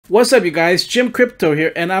What's up, you guys? Jim Crypto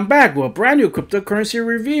here, and I'm back with a brand new cryptocurrency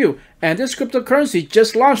review. And this cryptocurrency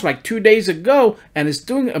just launched like 2 days ago and is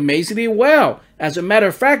doing amazingly well. As a matter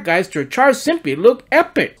of fact, guys, their charts simply look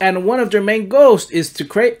epic. And one of their main goals is to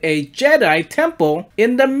create a Jedi temple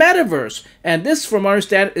in the Metaverse. And this, from what I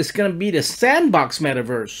understand, is going to be the SandBox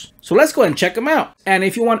Metaverse. So let's go and check them out. And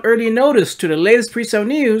if you want early notice to the latest pre-sale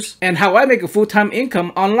news and how I make a full-time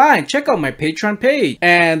income online, check out my Patreon page.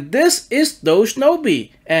 And this is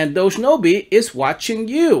DogeNobi. And DogeNobi is watching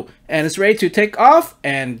you. And it's ready to take off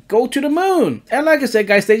and go to the moon. And like I said,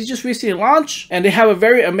 guys, they just recently launched and they have a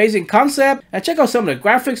very amazing concept. And check out some of the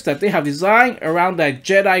graphics that they have designed around that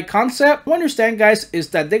Jedi concept. What I understand, guys,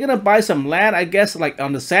 is that they're gonna buy some land, I guess, like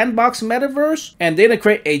on the SandBox Metaverse, and they're gonna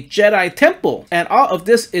create a Jedi temple. And all of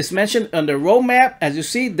this is mentioned on the roadmap. As you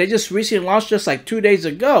see, they just recently launched just like 2 days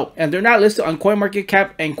ago, and they're not listed on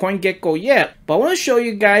CoinMarketCap and CoinGecko yet. But I want to show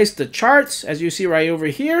you guys the charts, as you see right over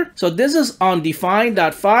here. So this is on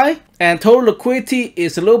define.fi. And total liquidity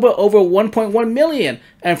is a little bit over 1.1 million.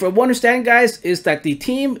 And from what I understand, guys, is that the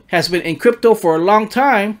team has been in crypto for a long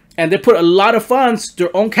time. And they put a lot of funds,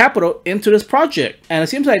 their own capital, into this project. And it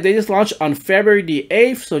seems like they just launched on February the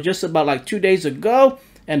 8th. So just about like 2 days ago.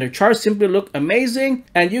 And their charts simply look amazing.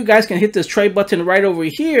 And you guys can hit this trade button right over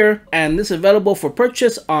here. And this is available for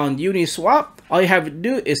purchase on Uniswap. All you have to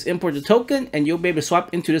do is import the token and you'll be able to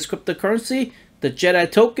swap into this cryptocurrency, the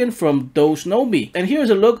Jedi token from DogeNobi. And here's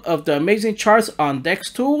a look of the amazing charts on DEX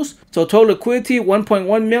tools. So total liquidity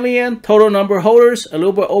 1.1 million, total number of holders a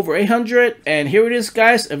little bit over 800. And here it is,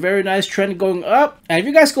 guys, a very nice trend going up. And if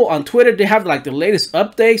you guys go on Twitter, they have like the latest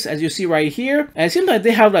updates, as you see right here. And it seems like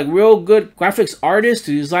they have like real good graphics artists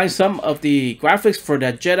to design some of the graphics for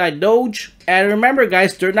that Jedi Doge. And remember,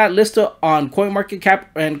 guys, they're not listed on CoinMarketCap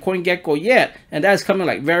and CoinGecko yet, and that is coming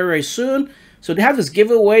like very soon. So they have this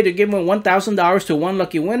giveaway. They're giving $1,000 to one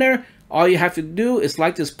lucky winner. All you have to do is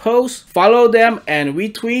like this post, follow them, and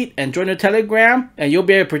retweet, and join their Telegram, and you'll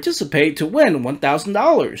be able to participate to win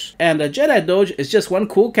 $1,000. And the Jedi Doge is just one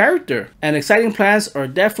cool character. And exciting plans are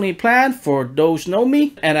definitely planned for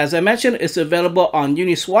DogeNobi. And as I mentioned, it's available on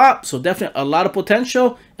Uniswap, so definitely a lot of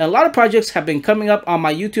potential. And a lot of projects have been coming up on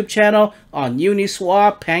my YouTube channel on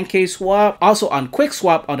Uniswap, PancakeSwap, also on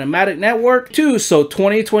QuickSwap on the Matic network too. So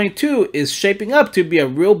 2022 is shaping up to be a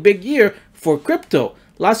real big year for crypto.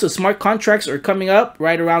 Lots of smart contracts are coming up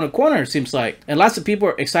right around the corner, it seems like. And lots of people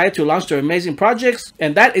are excited to launch their amazing projects.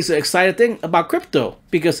 And that is the exciting thing about crypto,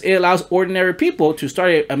 because it allows ordinary people to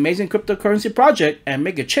start an amazing cryptocurrency project and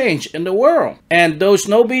make a change in the world. And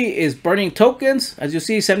DogeNobi is burning tokens. As you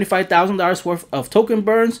see, $75,000 worth of token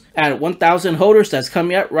burns at 1,000 holders. That's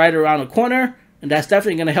coming up right around the corner. And that's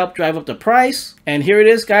definitely going to help drive up the price. And here it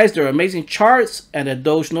is, guys. There are amazing charts and a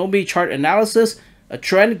DogeNobi chart analysis. A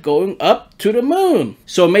trend going up to the moon.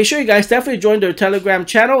 So make sure you guys definitely join their Telegram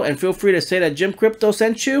channel and feel free to say that Jim Crypto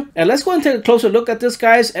sent you. And let's go and take a closer look at this,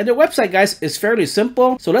 guys. And their website, guys, is fairly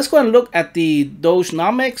simple. So let's go and look at the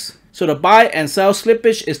tokenomics. So the buy and sell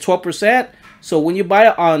slippage is 12%. So when you buy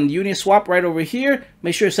it on Uniswap right over here,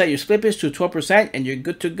 make sure you set your slippage to 12% and you're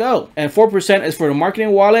good to go. And 4% is for the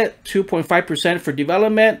marketing wallet, 2.5% for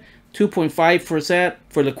development, 2.5%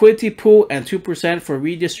 for liquidity pool, and 2% for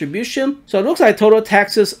redistribution. So it looks like total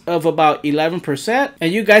taxes of about 11%.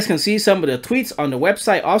 And you guys can see some of the tweets on the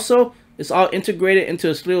website also. It's all integrated into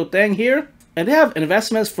this little thing here. And they have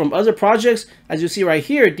investments from other projects. As you see right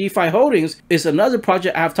here, DeFi Holdings is another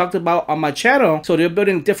project I have talked about on my channel. So they're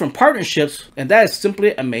building different partnerships, and that is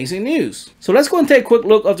simply amazing news. So let's go and take a quick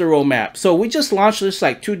look of the roadmap. So we just launched this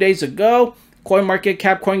like 2 days ago.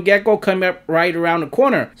 CoinMarketCap, CoinGecko coming up right around the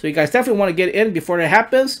corner. So you guys definitely want to get in before that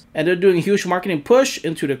happens. And they're doing a huge marketing push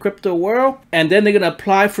into the crypto world. And then they're going to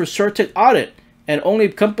apply for CertiK audit. And only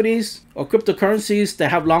companies or cryptocurrencies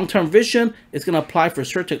that have long-term vision is going to apply for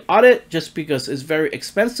CertiK audit, just because it's very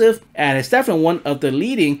expensive. And it's definitely one of the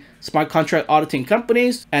leading smart contract auditing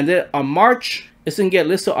companies. And then on March, it's going to get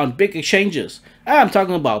listed on big exchanges. I'm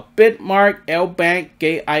talking about Bitmark, LBank,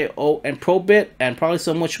 Gate.io, and Probit, and probably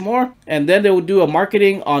so much more. And then they will do a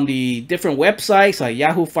marketing on the different websites like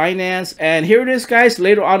Yahoo Finance. And here it is, guys.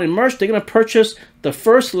 Later on in March, they're going to purchase the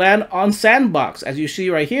first land on SandBox, as you see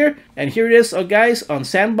right here. And here it is, guys, on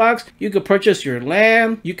SandBox. You can purchase your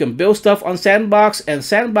land. You can build stuff on SandBox. And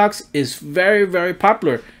SandBox is very, very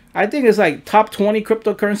popular. I think it's like top 20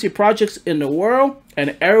 cryptocurrency projects in the world,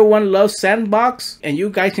 and everyone loves SandBox. And you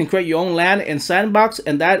guys can create your own land in SandBox,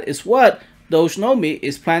 and that is what DogeNobi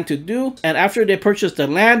is planned to do. And after they purchase the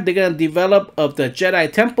land, they're gonna develop of the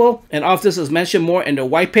Jedi temple, and all of this is mentioned more in the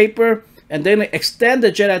white paper. and then extend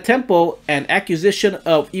the Jedi Temple and acquisition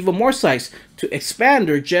of even more sites to expand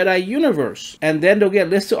their Jedi universe. And then they'll get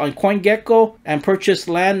listed on CoinGecko and purchase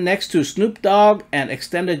land next to Snoop Dogg and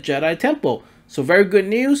extend the Jedi Temple. So very good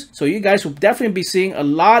news. So you guys will definitely be seeing a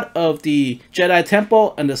lot of the Jedi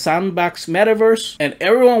Temple and the SandBox Metaverse. And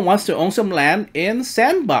everyone wants to own some land in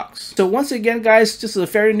SandBox. So once again, guys, this is a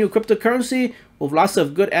fairly new cryptocurrency with lots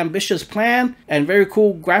of good ambitious plan and very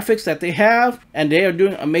cool graphics that they have, and they are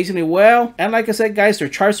doing amazingly well. And like I said, guys, their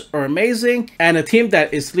charts are amazing, and the team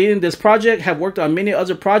that is leading this project have worked on many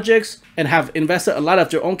other projects and have invested a lot of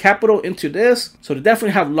their own capital into this. So they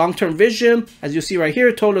definitely have long-term vision. As you see right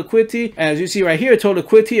here, total liquidity, and as you see right here, total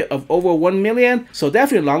liquidity of over 1 million. So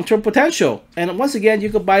definitely long-term potential. And once again, you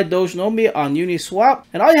can buy DogeNobi on Uniswap,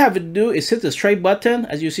 and all you have to do is hit this trade button,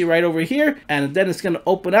 as you see right over here, and then it's going to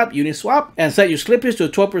open up Uniswap and set your slippage to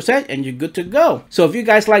 12%, and you're good to go. So if you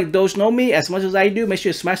guys like DogeNobi as much as I do, make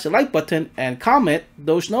sure you smash the like button and comment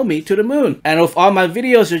DogeNobi to the moon. And if all my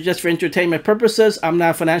videos are just for entertainment purposes, I'm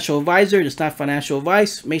not a financial advisor, it's not financial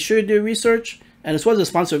advice. Make sure you do research. And this was a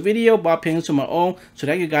sponsored video, bought opinions of my own. So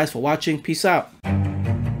thank you guys for watching. Peace out.